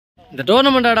இந்த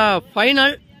டோர்னமெண்டோட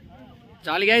final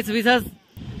ஜாலிகைஸ் versus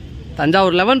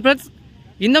Thanjavur 11 friends.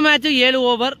 இந்த match 7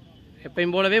 over.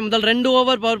 எப்பயும் போலவே முதல் 2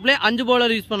 over power play 5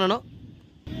 bowler use பண்ணணும்.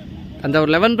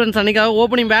 தஞ்சாவூர் 11 ஃப்ரெண்ட்ஸ் அணிக்காக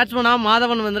ஓப்பனிங் பேட்ஸ்மேனாக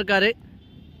மாதவன் வந்திருக்காரு.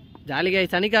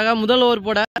 ஜாலிகைஸ் அணிக்காக முதல் ஓவர்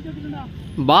போட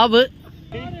பாபு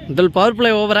முதல் பவர்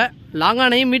பிளே ஓவரை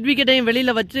லாங்கானையும் மிட் விக்கெட்டையும்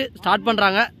வெளியில் வச்சு ஸ்டார்ட்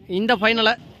பண்ணுறாங்க இந்த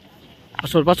ஃபைனலை.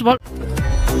 ஃபர்ஸ்ட் பால்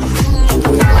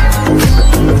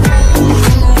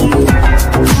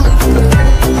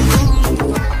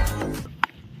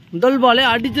முதல் பாலே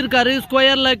அடிச்சிருக்காரு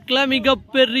ஸ்கொயர் லெக்ல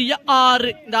மிகப்பெரிய 6.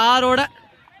 இந்த 6ஓட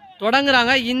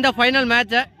தொடங்குறாங்க இந்த ஃபைனல்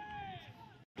மேட்சை.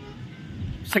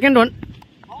 செகண்ட் ஒன்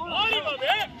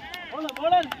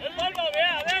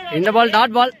இந்த பால்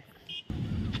டாட் பால்.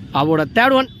 அவரோட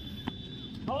தேர்ட் ஒன்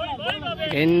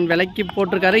என் விலைக்கு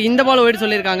போட்டிருக்காரு. இந்த பால் ஒயிட்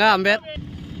சொல்லியிருக்காங்க அம்பேர்.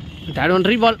 Third one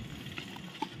ரீபால்.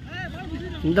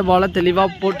 இந்த பாலை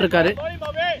தெளிவாக போட்டிருக்காரு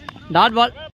டாட்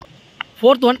பால்.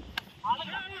 ஃபோர்த் ஒன்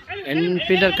என்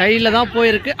ஃபீல்டர் கையில் தான்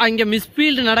போயிருக்கு. அங்கே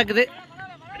மிஸ்ஃபீல்டு நடக்குது.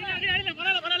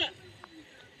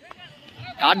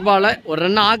 டாட் பாலை ஒரு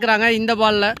ரன் ஆக்குறாங்க இந்த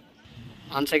பாலில்.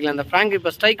 ஆன் சைக்கிள் அந்த ஃப்ராங்க்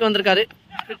இப்போ ஸ்ட்ரைக் வந்திருக்காரு.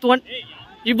 ஃபிஃப்த் ஒன்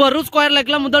இப்போ ஸ்கொயர்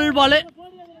லெக்ல முதல் பால்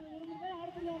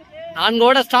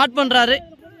 4ஓட ஸ்டார்ட் பண்ணுறாரு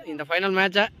இந்த ஃபைனல்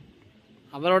மேட்சை.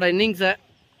 அவரோட இன்னிங்ஸை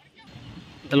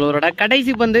இதில்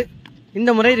கடைசி பந்து இந்த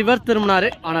முறை ரிவர்ஸ் திரும்பினாரு.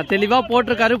 ஆனால் தெளிவாக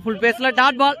போட்டிருக்காரு ஃபுல் பேஸில்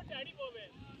டாட் பால்.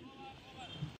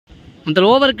 முதல்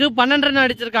ஓவருக்கு 12 ரன்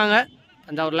அடிச்சிருக்காங்க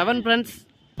தஞ்சாவூர் 11 ஃப்ரெண்ட்ஸ்.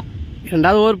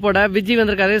 2வது ஓவர் போட விஜய்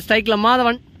வந்திருக்காரு. ஸ்ட்ரைக்கில்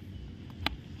மாதவன்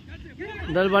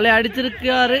முதல் பாலே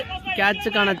அடிச்சிருக்காரு.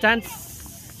 கேட்சுக்கான சான்ஸ்.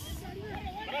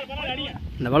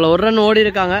 இந்த பால் ஒரு ரன் ஓடி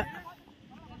இருக்காங்க.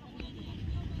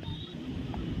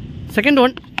 செகண்ட்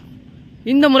ஒன்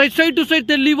இந்த முறை ஸ்ட்ரைட் டு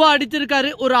ஸ்ட்ரைட் தெளிவாக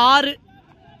அடிச்சிருக்காரு ஒரு 6.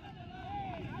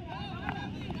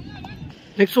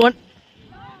 நெக்ஸ்ட் ஒன்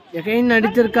எகைன்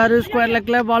அடிச்சிருக்காரு ஸ்கொயர்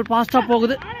லெக்ல. பால் ஃபாஸ்ட்டாக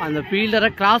போகுது. அந்த ஃபீல்டரை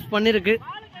கிராஸ் பண்ணிருக்கு.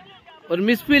 ஒரு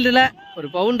மிஸ்ஃபீல்டில் ஒரு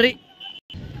பவுண்டரி.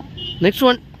 நெக்ஸ்ட்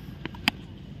ஒன்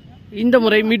இந்த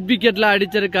முறை மிட் விக்கெட்டில்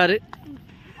அடிச்சிருக்காரு.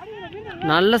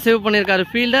 நல்லா சேவ் பண்ணியிருக்காரு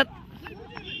ஃபீல்டர்.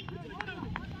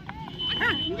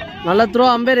 நல்ல த்ரோ.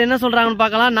 அம்பேர் என்ன சொல்கிறாங்கன்னு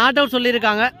பார்க்கலாம். நாட் அவுட்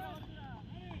சொல்லியிருக்காங்க.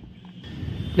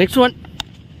 நெக்ஸ்ட் ஒன்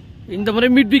இந்த முறை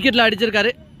மிட் விக்கெட்டில்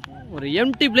அடிச்சிருக்காரு. ஒரு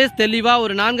எம்டி பிளேஸ் தெளிவாக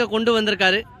ஒரு 4 கொண்டு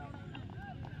வந்திருக்காரு.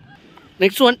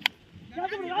 நெக்ஸ்ட் ஒன்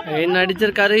என்ன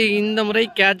அடிச்சிருக்காரு. இந்த முறை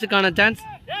கேட்சுக்கான சான்ஸ்.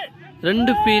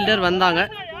 2 ஃபீல்டர் வந்தாங்க.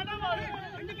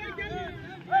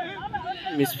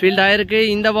 மிஸ்ஃபீல்ட் ஆயிருக்கு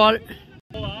இந்த பால்.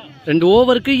 2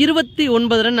 ஓவருக்கு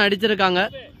 29 ரன் அடிச்சிருக்காங்க.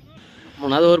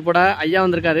 3வது ஓவர் போட ஐயா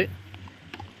வந்திருக்காரு.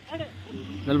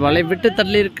 முதல் பாலை விட்டு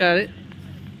தள்ளி இருக்காரு.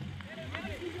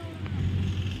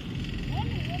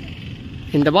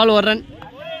 இந்த பால் ஒரு ரன்.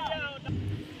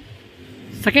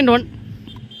 செகண்ட் ஒன்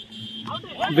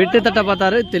விட்டு தட்ட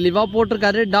பார்த்தாரு. தெளிவாக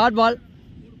போட்டிருக்காரு டாட் பால்.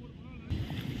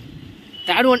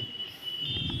 தேர்ட் ஒன்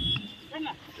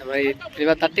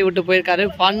தெளிவாக தட்டி விட்டு போயிருக்காரு.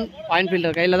 பாயிண்ட்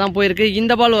ஃபீல்டர் கையில் தான் போயிருக்கு.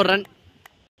 இந்த பால் ஒரு ரன்.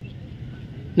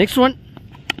 நெக்ஸ்ட் ஒன்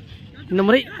இந்த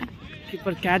முறை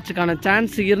கீப்பர் கேட்சுக்கான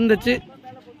சான்ஸ் இருந்துச்சு.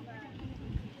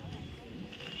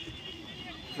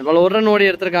 இந்த பால் ஒரு ரன் ஓடி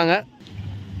எடுத்திருக்காங்க.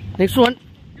 நெக்ஸ்ட் ஒன்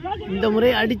இந்த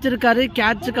முறை அடிச்சிருக்காரு.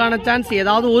 கேட்சுக்கான சான்ஸ்.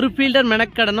 ஏதாவது ஒரு ஃபீல்டர்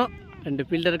மெனக்கடணும். 2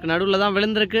 ஃபீல்டருக்கு நடுவில் தான்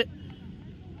விழுந்திருக்கு.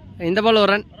 இந்த பால்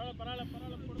ஒரு ரன்.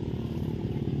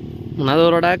 3வது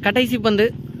ஓவரோட கடைசி பந்து.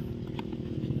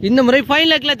 இந்த முறை ஃபைன்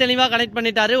லெக்ல தெளிவாக கனெக்ட்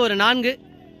பண்ணிட்டாரு ஒரு 4.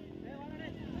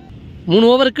 3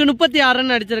 ஓவருக்கு 36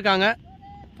 ரன் அடிச்சிருக்காங்க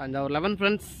தஞ்சாவூர் 11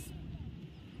 ஃப்ரெண்ட்ஸ்.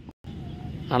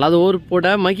 4வது ஓவர்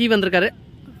போட மகி வந்திருக்காரு.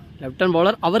 Left hand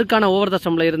bowler. அவருக்கான ஓவர் த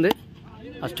ஸ்டம்பில் இருந்து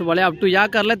ஃபர்ஸ்ட் பாலே அப் டு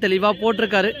யாக்கரில் தெளிவாக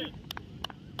போட்டிருக்காரு.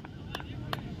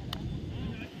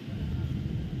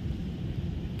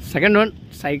 Second one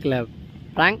cycle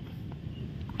prank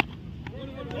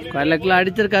square லெக்ல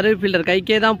அடிச்சிருக்காரு. ஃபீல்டர்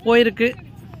கைக்கே தான் போயிருக்கு.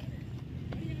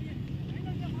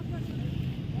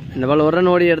 இந்த பால் ஒரு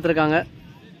ரன் ஓடி எடுத்திருக்காங்க.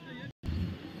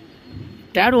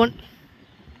 தேர்ட் ஒன்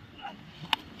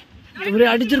இப்படி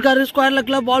அடிச்சிருக்காரு ஸ்கொயர்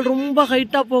லெக்ல. பால் ரொம்ப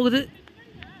ஹைட்டாக போகுது.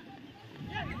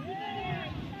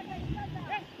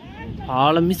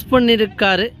 பாலை மிஸ்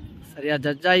பண்ணியிருக்காரு. சரியா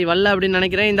ஜட்ஜ் ஆகி வரல அப்படின்னு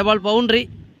நினைக்கிறேன். இந்த பால் பவுண்டரி.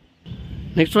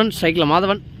 நெக்ஸ்ட் ஒன் ஸ்ட்ரைக்கில்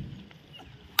மாதவன்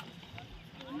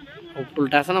ஃபுல்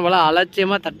டேசன பால்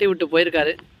அலட்சியமாக தட்டி விட்டு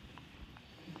போயிருக்காரு.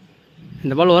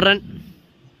 இந்த பால் ஒரு ரன்.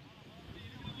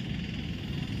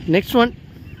 நெக்ஸ்ட் ஒன்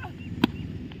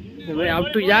இந்த மாதிரி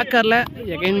up to யாக்கரில்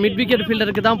again mid wicket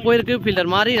ஃபீல்டருக்கு தான் போயிருக்கு.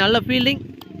 ஃபீல்டர் மாதிரி நல்ல ஃபீல்டிங்.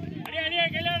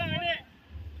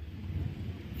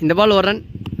 இந்த பால் ஒரு ரன்.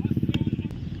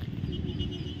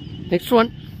 நெக்ஸ்ட் ஒன்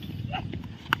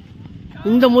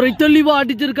இந்த முறை தெளிவாக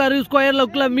அடிச்சிருக்காரு ஸ்கொயர்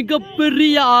லெக்ல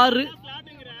மிகப்பெரிய 6.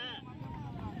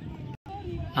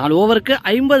 4 ஓவருக்கு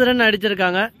 50 ரன்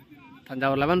அடிச்சிருக்காங்க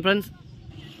தஞ்சாவூர் 11 ஃப்ரெண்ட்ஸ்.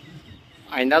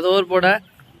 5வது ஓவர் போட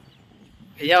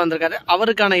ஐயா வந்திருக்காரு.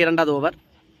 அவருக்கான 2வது over.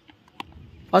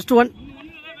 First one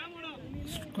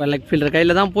leg fielder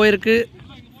கையில் தான் போயிருக்கு.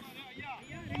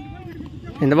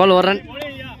 இந்த பால் 1 ரன்.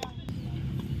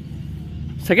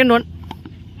 செகண்ட் ஒன்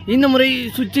இந்த முறை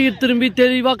சுவிட்சை திரும்பி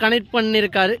தெளிவாக கனெக்ட்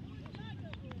பண்ணியிருக்காரு.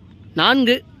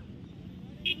 4.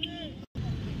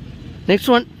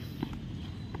 நெக்ஸ்ட் ஒன்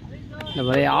இந்த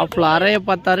மாதிரி ஆஃப்ல அறைய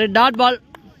பார்த்தாரு. Dot ball.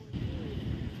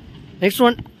 நெக்ஸ்ட்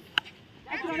ஒன்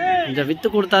கொஞ்சம் வித்து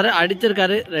கொடுத்தாரு.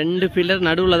 அடிச்சிருக்காரு. 2 ஃபீல்டர்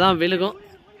நடுவில் தான் விழுகும்.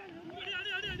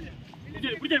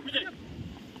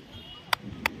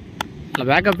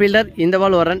 Backup fielder. இந்த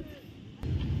பால் 1 ரன்.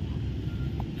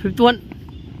 5th ஒன்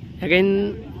அகைன்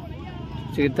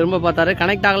திரும்ப பார்த்தாரு.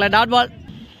 கனெக்ட் ஆகல. Dot ball.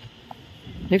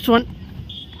 Next one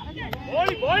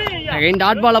again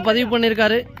dot பாலை பதிவு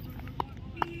பண்ணியிருக்காரு.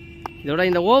 இதோட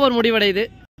இந்த ஓவர் முடிவடையுது.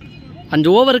 5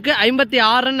 ஓவருக்கு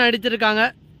 56 ரன் அடிச்சிருக்காங்க.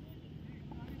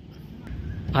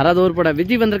 6வது ஓவர் போட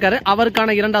விஜய் வந்திருக்காரு.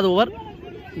 அவருக்கான 2வது ஓவர்.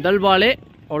 முதல் பாலே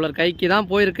பவுலர் கைக்கு தான்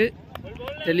போயிருக்கு.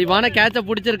 தெளிவான கேட்சை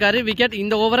பிடிச்சிருக்காரு. விக்கெட்.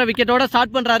 இந்த ஓவரை விக்கெட்டோட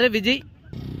ஸ்டார்ட் பண்றாரு Vijay.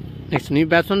 Next new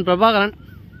batsman Prabhakaran.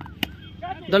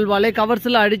 முதல் பாலே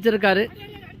கவர்ஸில் அடிச்சிருக்காரு.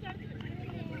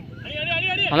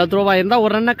 நல்ல த்ரோவா இருந்தால்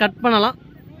 1 ரன்னை கட் பண்ணலாம்.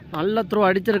 நல்ல த்ரோ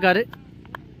அடிச்சிருக்காரு.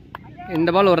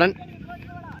 இந்த பால் 1 ரன்.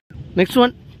 நெக்ஸ்ட்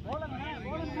ஒன்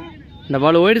இந்த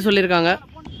பால் ஓடி சொல்லியிருக்காங்க.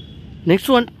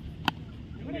 நெக்ஸ்ட் ஒன்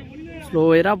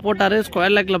ஸ்லோயராக போட்டார்.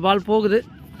 ஸ்கொயர் லெக்கில் பால் போகுது.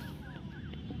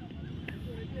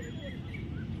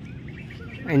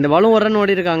 இந்த பாலும் 1 ரன்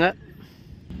ஓடி இருக்காங்க.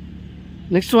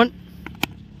 நெக்ஸ்ட் ஒன்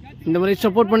இந்த மாதிரி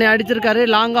சப்போர்ட் பண்ணி அடிச்சிருக்காரு.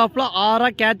 லாங் ஆஃப்ல 6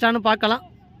 கேட்சானு பார்க்கலாம்.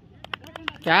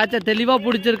 கேட்சை தெளிவாக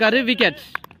பிடிச்சிருக்காரு. விக்கெட்.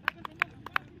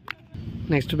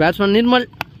 Next batsman Nirmal.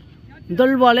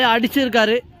 முதல் பாலே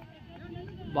அடிச்சிருக்காரு.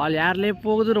 பால் ஏர்லேயே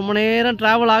போகுது. ரொம்ப நேரம்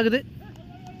டிராவல் ஆகுது.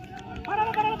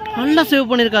 நல்லா சேவ்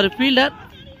பண்ணியிருக்காரு ஃபீல்டர்.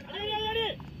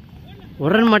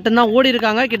 1 ரன் மட்டும்தான் ஓடி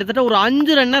இருக்காங்க. கிட்டத்தட்ட ஒரு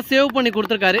 5 ரன்னை சேவ் பண்ணி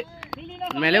கொடுத்துருக்காரு.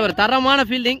 உண்மையிலே ஒரு தரமான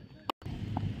ஃபீல்டிங்.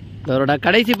 இதோட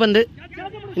கடைசி பந்து.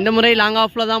 இந்த முறை லாங்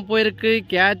ஆஃப்ல தான் போயிருக்கு.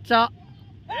 கேட்சை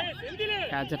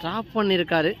ட்ராப்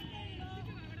பண்ணியிருக்காரு.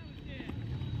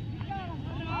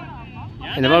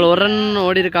 இந்த பால் 1 ரன்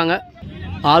ஓடி இருக்காங்க.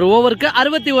 6 ஓவருக்கு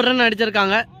 61 ரன்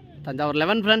அடிச்சிருக்காங்க தஞ்சாவூர்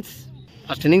 11 ஃப்ரெண்ட்ஸ்.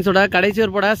 ஃபர்ஸ்ட் இன்னிங்ஸோட கடைசி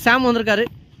ஓவர் போட சாம் வந்திருக்காரு.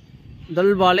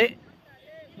 முதல் பாலே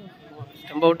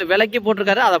ஸ்டம்ப விட்டு விலக்கி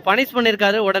போட்டிருக்காரு. அதை பனிஷ்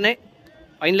பண்ணியிருக்காரு. உடனே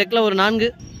ஃபைன் லெக்கில் ஒரு 4.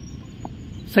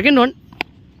 செகண்ட் ஒன்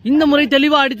இந்த முறை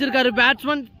தெளிவாக அடிச்சிருக்காரு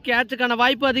பேட்ஸ்மேன். கேட்சுக்கான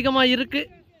வாய்ப்பு அதிகமாக இருக்கு.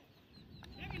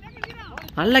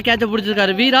 நல்ல கேட்சை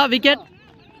பிடிச்சிருக்காரு வீரா. விக்கெட்.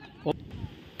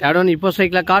 தேர்ட் ஒன் இப்போ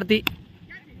ஸ்ட்ரைக்கில் கார்த்தி.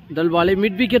 முதல் பாலே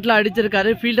மிட் விக்கெட்டில்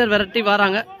அடிச்சிருக்காரு. ஃபீல்டர் விரட்டி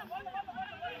வராங்க.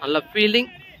 நல்ல ஃபீல்டிங்.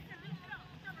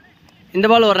 இந்த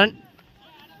பால் 1 run.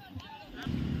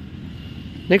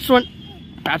 Next one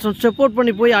batsman support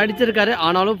பண்ணி போய் அடிச்சிருக்காரு.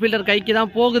 ஆனாலும் ஃபீல்டர் கைக்கு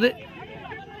தான் போகுது.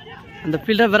 அந்த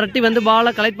ஃபீல்டர் விரட்டி வந்து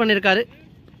பாலை கலெக்ட் பண்ணியிருக்காரு.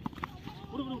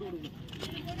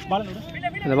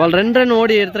 இந்த பால் 2 ரன்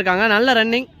ஓடி எடுத்திருக்காங்க. நல்ல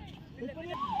ரன்னிங்.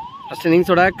 ஃபர்ஸ்ட்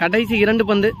இன்னிங்ஸோட கடைசி 2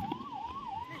 பந்து.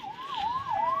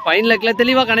 ஃபைன் லெக்கில்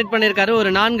தெளிவாக கனெக்ட் பண்ணியிருக்காரு.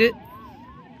 ஒரு 4.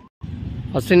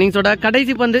 ஃபர்ஸ்ட் இன்னிங்ஸோட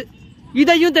கடைசி பந்து.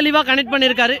 இதையும் தெளிவாக கனெக்ட்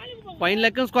பண்ணியிருக்காரு. ஃபைன்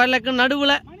லெக்கும் ஸ்கொயர் லெக்கும்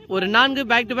நடுவில் ஒரு 4.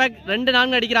 பேக் டு பேக் 2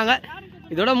 4 அடிக்கிறாங்க.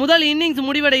 இதோட முதல் இன்னிங்ஸ்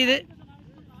முடிவடையுது.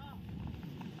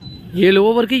 7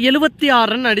 ஓவருக்கு 76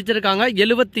 ரன் அடிச்சிருக்காங்க.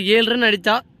 77 ரன்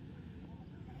அடிச்சா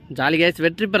ஜாலி கைஸ்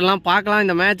வெற்றி பெறலாம். பார்க்கலாம்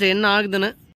இந்த மேட்ச் என்ன ஆகுதுன்னு.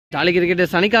 ஜாலி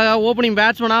கிரிக்கெட்டர்ஸ் அணிக்காக ஓப்பனிங்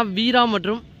பேட்ஸ்மேனாக வீரா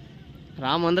மற்றும்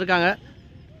ராம் வந்திருக்காங்க.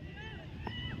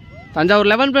 தஞ்சாவூர்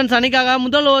 11 ஃப்ரெண்ட்ஸ் அணிக்காக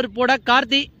முதல் ஓவர் போட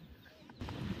கார்த்தி.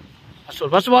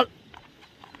 ஃபர்ஸ்ட் பால்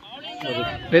ஒரு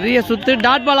பெரிய சுத்து.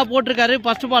 டாட் பாலா போட்டிருக்காரு.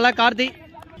 First Bala Karthi.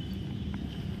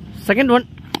 Second one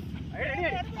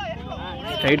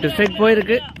straight to straight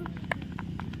போயிருக்கு.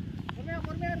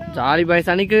 ஜாலி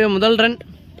பாய்ஸ் அணிக்கு முதல் ரன்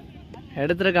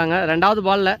எடுத்திருக்காங்க 2வது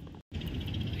பால்ல.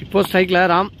 இப்போ ஸ்ட்ரைக்ல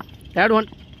ராம். தேர்ட் ஒன்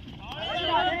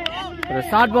ஒரு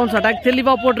ஷார்ட் பவுன்ஸ் அட்டாக்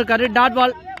தெளிவா போட்டிருக்காரு. Dot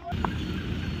ball.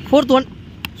 4th one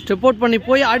step out பண்ணி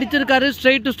போய் அடிச்சிருக்காரு.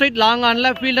 ஸ்ட்ரைட் டு ஸ்ட்ரைட் லாங் ஆன்ல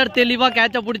ஃபீல்டர் தெளிவா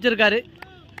கேட்சை பிடிச்சிருக்காரு.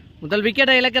 முதல்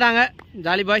விக்கெட்டை இழக்கிறாங்க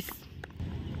jolly boys.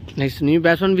 Next new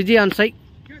batsman Vijay on strike.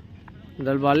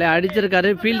 முதல் பால்லே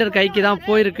அடிச்சிருக்காரு. ஃபீல்டர் கைக்கு தான்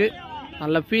போயிருக்கு.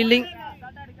 நல்ல ஃபீல்டிங்.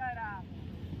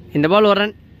 இந்த பால் 1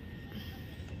 ரன்.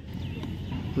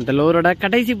 முதல் ஓவரோட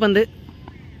கடைசி பந்து.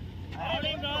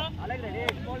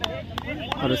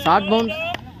 ஒரு ஷார்ட் பவுன்ஸ்.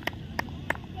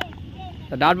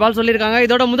 டாட் பால் சொல்லியிருக்காங்க.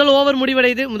 இதோட முதல் ஓவர்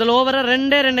முடிவடையுது. முதல் ஓவரை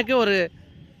 2 ரன்னுக்கு ஒரு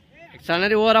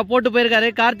எக்ஸ்ட்ரானரி ஓவராக போட்டு போயிருக்காரு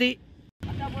கார்த்தி.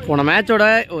 போன மேட்சோட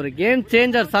ஒரு கேம்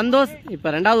சேஞ்சர் சந்தோஷ் இப்போ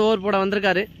 2வது ஓவர் போட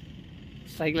வந்திருக்காரு.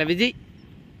 ஸ்ட்ரைக்கில் விஜய்.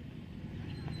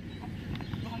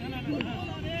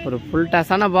 ஒரு ஃபுல்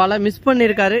டாஸான பாலை மிஸ்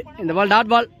பண்ணியிருக்காரு. இந்த பால்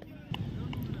டாட் பால்.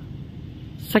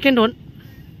 Second one.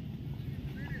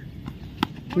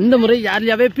 இந்த முறை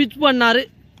யாரையாவே பிச் பண்ணாரு,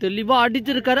 தெளிவாக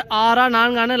அடிச்சிருக்காரு.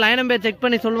 6-4 லைன் நம்பர் செக்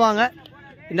பண்ணி சொல்லுவாங்க.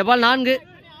 இந்த பால் 4.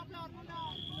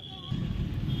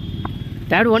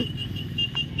 Third one.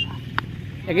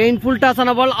 அகைன் ஃபுல்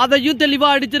டாஸான பால், அதையும்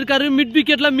தெளிவாக அடிச்சிருக்காரு. மிட்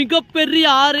விக்கெட்ல மிகப்பெரிய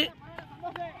 6.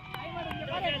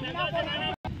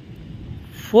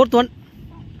 Fourth one.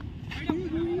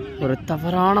 ஒரு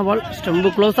தவறான பால், ஸ்டெம்பு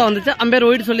க்ளோஸாக வந்துச்சு, அம்பேர்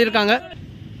ஒயிட் சொல்லியிருக்காங்க.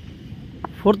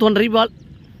 Fourth one ரீபால்.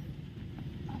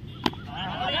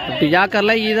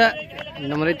 யாக்கர்ல இதை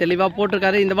இந்த முறை தெளிவாக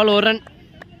போட்டிருக்காரு. இந்த பால் ஒரு ரன்.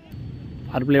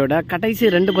 பவர்பிளேயோட கடைசி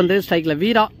 2 பந்து ஸ்ட்ரைக்ல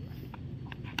வீரா.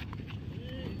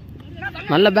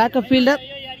 நல்ல பேக்கப் ஃபீல்டர்,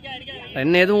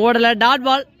 ரன் எதுவும் ஓடல, டாட்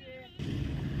பால்.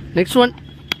 Next one.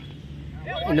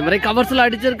 இந்த முறை கவர்ஸ்ல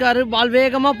அடிச்சிருக்காரு. பால்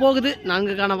வேகமா போகுது.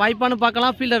 4க்கான வாய்ப்பானு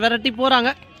பார்க்கலாம். ஃபீல்டர் விரட்டி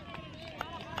போறாங்க.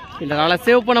 ஃபீல்டரால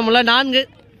சேவ் பண்ண முடியல. 4.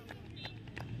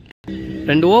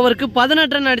 2 ஓவருக்கு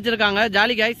 18 ரன் அடிச்சிருக்காங்க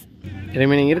ஜாலி கைஸ்.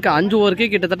 ரிமைனிங் இருக்க 5 ஓவருக்கு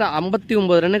கிட்டத்தட்ட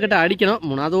 59 ரன்னு கிட்ட அடிக்கணும்.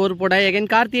 3வது ஓவர் போட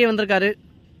எகைன் கார்த்திகே வந்திருக்காரு.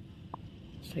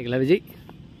 சைக்கிள விஜய்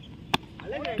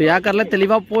யாக்கர்ல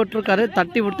தெளிவா போட்டிருக்காரு.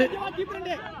 தட்டி விட்டு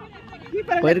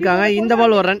போயிருக்காங்க. இந்த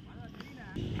பால் ஒரு ரன்.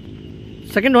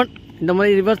 Second one. இந்த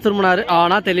மாதிரி ரிவர்ஸ் திரும்பினாரு,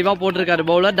 ஆனா தெளிவா போட்டிருக்காரு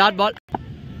bowler, dot ball.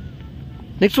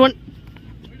 Next one.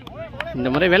 இந்த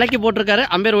முறை விலைக்கு போட்டிருக்காரு,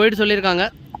 அம்பேர் ஒயிட் சொல்லியிருக்காங்க.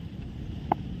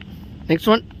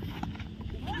 Next one.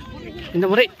 இந்த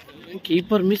முறை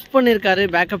கீப்பர் மிஸ் பண்ணியிருக்காரு,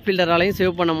 பேக்கப் ஃபீல்டராலையும்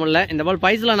சேவ் பண்ண முடியல. இந்த பால்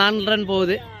பைஸ்ல 4 ரன்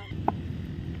போகுது.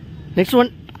 Next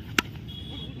one.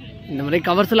 இந்த முறை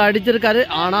கவர்ஸ்ல அடிச்சிருக்காரு,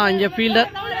 ஆனா அங்க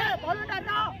ஃபீல்டர்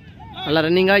நல்ல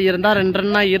ரன்னிங்கா இருந்தா 2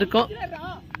 ரன்னா இருக்கும்.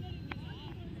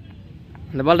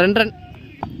 இந்த பால் 2 ரன்.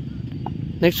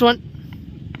 Next one.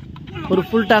 ஒரு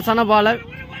ஃபுல் டாஸான பால்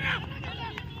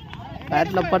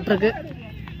பேட்ல பட்டிருக்கு.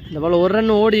 இந்த பால் ஒரு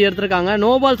ரன் ஓடி எடுத்திருக்காங்க.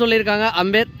 நோ பால் சொல்லியிருக்காங்க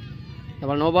அம்பேர். இந்த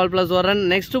பால் நோ பால் பிளஸ் ஒரு ரன்.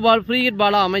 நெக்ஸ்ட் பால் ஃப்ரீ ஹிட்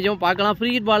பாலா அமையும். பார்க்கலாம் ஃப்ரீ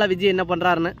ஹிட் பாலா விஜய் என்ன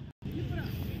பண்றாருன்னு.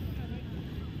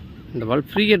 இந்த பால்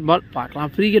ஃப்ரீ ஹிட் பால்.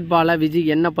 பார்க்கலாம் ஃப்ரீ ஹிட் பாலா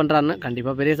விஜய் என்ன பண்றாருன்னு.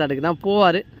 கண்டிப்பா பெரிய ஷாட்டுக்கு தான்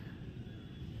போவாரு.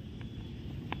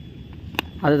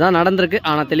 அதுதான் நடந்திருக்கு,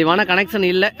 ஆனா தெளிவான கனெக்ஷன்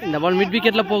இல்லை. இந்த பால் மிட்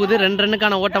விக்கெட்ல போகுது. 2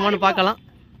 ரன்னுக்கான ஓட்டமானு பார்க்கலாம்.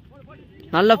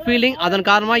 நல்ல ஃபீலிங், அதன்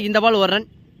காரணமா இந்த பால் ஒரு ரன்.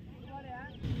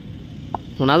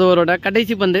 3வது ஓவரோட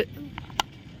கடைசி பந்து.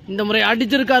 இந்த முறை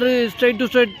அடிச்சிருக்காரு ஸ்ட்ரைட் டு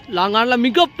ஸ்ட்ரைட் லாங் ஆன்ல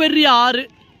மிகப்பெரிய 6.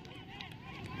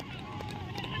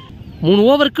 3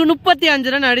 ஓவருக்கு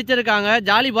 35 ரன் அடிச்சிருக்காங்க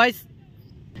ஜாலி பாய்ஸ்.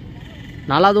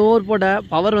 4வது ஓவர் போட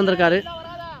பவர் வந்திருக்காரு.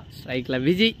 ஸ்ட்ரைக்ல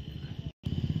விஜய்.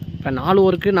 இப்போ 4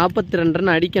 ஓவருக்கு 42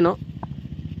 ரன் அடிக்கணும்.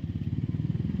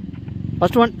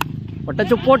 First one.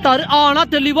 ஒட்டச்சு போட்டாரு, ஆனா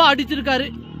தெளிவா அடிச்சிருக்காரு.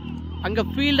 அங்க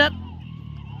ஃபீல்டர்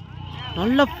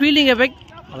நல்ல ஃபீலிங் எஃபெக்ட்,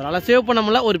 அதனால சேவ் பண்ண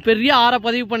முடியல. ஒரு பெரிய 6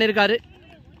 பதிவு பண்ணியிருக்காரு.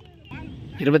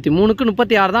 23க்கு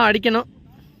 36 தான் அடிக்கணும்.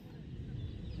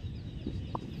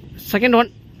 Second one.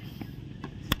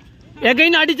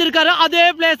 எகைன் அடிச்சிருக்காரு அதே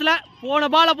பிளேஸ்ல. போன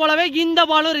பால போலவே இந்த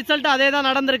பாலும் ரிசல்ட் அதே தான்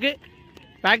நடந்திருக்கு.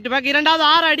 பேக் டு பேக் 2வது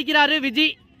 6 அடிக்கிறாரு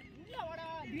விஜய்.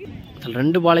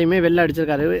 2 பாலையுமே வெளில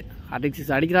அடிச்சிருக்காரு.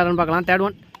 அடிக்ஸ் அடிக்கிறாருன்னு பார்க்கலாம். Third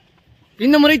one.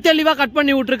 இந்த முறை தெளிவா கட்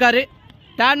பண்ணி விட்டுருக்காரு.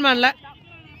 டேட்மேன்ல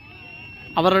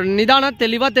அவரோட நிதானம்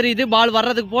தெளிவா தெரியுது. பால்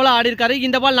வர்றதுக்கு போல ஆடி இருக்காரு.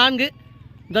 இந்த பால் 4.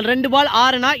 முதல் 2 பால்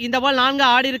 6னா இந்த பால் 4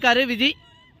 ஆடி இருக்காரு விஜய்.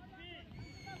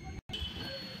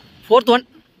 Fourth one.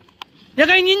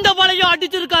 இந்த பாலையும்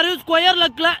அடிச்சிருக்காரு ஸ்கொயர்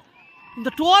லக்ல. இந்த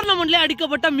டோர்னமெண்ட்ல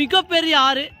அடிக்கப்பட்ட மிகப்பெரிய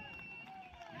 6.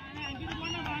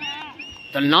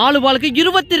 4 பாலுக்கு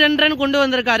 22 ரன் கொண்டு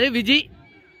வந்திருக்காரு விஜய்.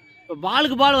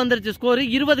 பாலுக்கு பால் வந்துருச்சு. ஸ்கோர்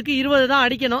 20க்கு 20 தான்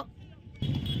அடிக்கணும்.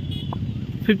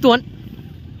 Fifth one.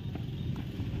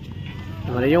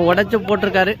 வரையும் உடைச்சு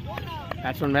போட்டிருக்காரு.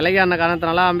 பேட்ஸ்மேன் விலகியான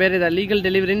காரணத்தினால அம்பேர் இதை லீகல்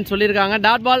டெலிவரின்னு சொல்லியிருக்காங்க.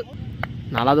 Dot ball.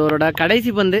 4வது ஓவரோட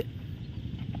கடைசி பந்து.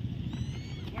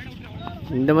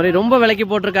 இந்த மாதிரி ரொம்ப விலக்கி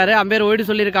போட்டிருக்காரு, அம்பேர் ஒயிட்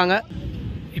சொல்லியிருக்காங்க.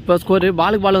 இப்போ ஸ்கோர்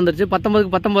பாலுக்கு பால் வந்துருச்சு.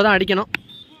 19க்கு 19 தான் அடிக்கணும்.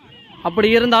 அப்படி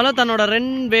இருந்தாலும் தன்னோட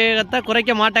ரன் வேகத்தை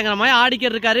குறைக்க மாட்டேங்கிற மாதிரி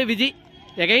ஆடிக்கிட்டு இருக்காரு விஜய்.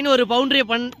 எகைன் ஒரு பவுண்டரியை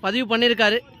பதிவு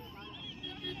பண்ணியிருக்காரு.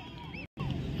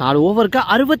 4 ஓவருக்கு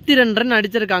 62 ரன்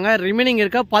அடிச்சிருக்காங்க. ரிமைனிங்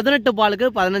இருக்க 18 பாலுக்கு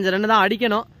 15 ரன் தான்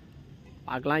அடிக்கணும்.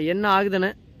 பார்க்கலாம் என்ன ஆகுதுன்னு.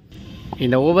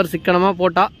 இந்த ஓவர் சிக்கனமாக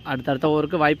போட்டால் அடுத்தடுத்த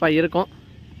ஓவருக்கு வாய்ப்பாக இருக்கும்.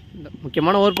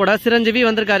 முக்கியமான ஓவர் போட சிரஞ்சீவி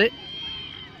வந்திருக்காரு.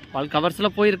 பால்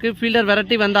கவர்ஸில் போயிருக்கு. ஃபீல்டர்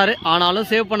விரட்டி வந்தார், ஆனாலும்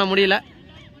சேவ் பண்ண முடியல.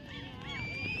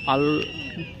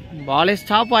 பாலே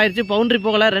ஸ்டாப் ஆயிடுச்சு. பவுண்டரி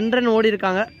போகல. 2 ரன் ஓடி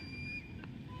இருக்காங்க.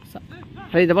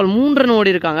 இந்த பால் 3 ரன்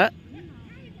ஓடி இருக்காங்க.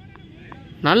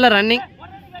 நல்ல ரன்னிங்.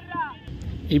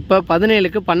 இப்போ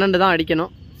 17க்கு 12 தான்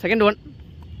அடிக்கணும். Second one.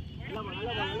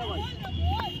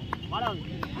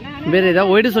 வேறு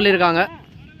ஏதாவது ஒயிடு சொல்லியிருக்காங்க.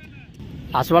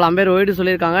 லாஸ்ட் பால் அம்பேர் ஒயிடு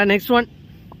சொல்லியிருக்காங்க. நெக்ஸ்ட் ஒன்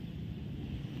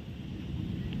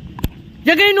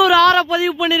எகைன் ஒரு 6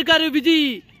 பதிவு பண்ணியிருக்காரு விஜி.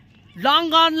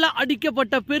 லாங் ஆன்ல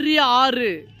அடிக்கப்பட்ட பெரிய 6.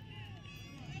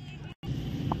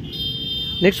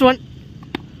 நெக்ஸ்ட் ஒன்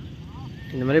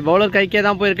இந்த மாதிரி பவுலர் கைக்கே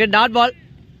தான் போயிருக்கு. Dot ball.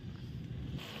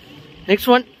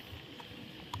 நெக்ஸ்ட் ஒன்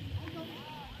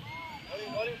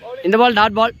இந்த பால்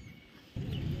டாட் பால்.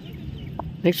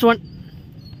 நெக்ஸ்ட் ஒன்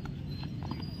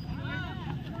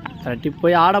தட்டி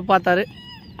போய் ஆட பார்த்தாரு.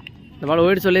 இந்த பால்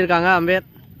ஒயிட் சொல்லியிருக்காங்க அம்பேர்.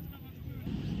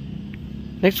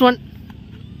 நெக்ஸ்ட் ஒன்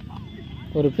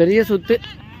ஒரு பெரிய சுத்து.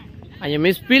 அங்கே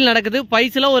மிஸ்பீல் நடக்குது.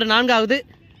 பைஸில் ஒரு 4 ஆகுது.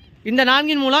 இந்த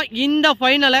 4 மூலம் இந்த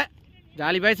ஃபைனலை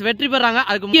ஜாலி பாய்ஸ் வெற்றி பெறாங்க.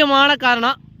 அதுக்கு முக்கியமான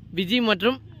காரணம் விஜி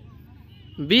மற்றும்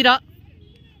பீரா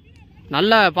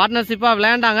நல்ல பார்ட்னர்ஷிப்பாக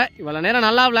விளையாண்டாங்க. இவ்வளோ நேரம்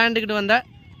நல்லா விளையாண்டுக்கிட்டு வந்த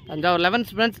தஞ்சாவூர்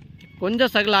 11 ஃப்ரெண்ட்ஸ் கொஞ்சம்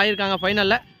ஸ்ட்ரகிள் ஆகியிருக்காங்க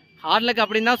ஃபைனலில். ஹார்ட் லக்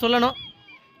அப்படின்னு தான் சொல்லணும்.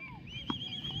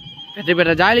 வெற்றி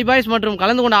பெற்ற ஜாலி பாய்ஸ் மற்றும்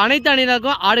கலந்து கொண்ட அனைத்து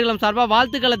அணியினருக்கும் ஆடுகளம் சார்பாக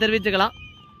வாழ்த்துக்களை தெரிவிச்சுக்கலாம்.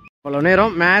 இவ்வளோ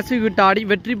நேரம் மேசிவ் விட்டு ஆடி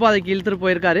வெற்றி பாதைக்கு இழுத்துட்டு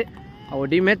போயிருக்காரு. அவர்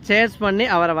டீமே சேஸ் பண்ணி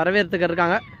அவரை வரவேற்றுக்க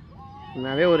இருக்காங்க.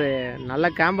 உண்மையாகவே ஒரு நல்ல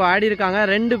கேம்போ ஆடி இருக்காங்க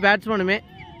 2 பேட்ஸ்மேனுமே.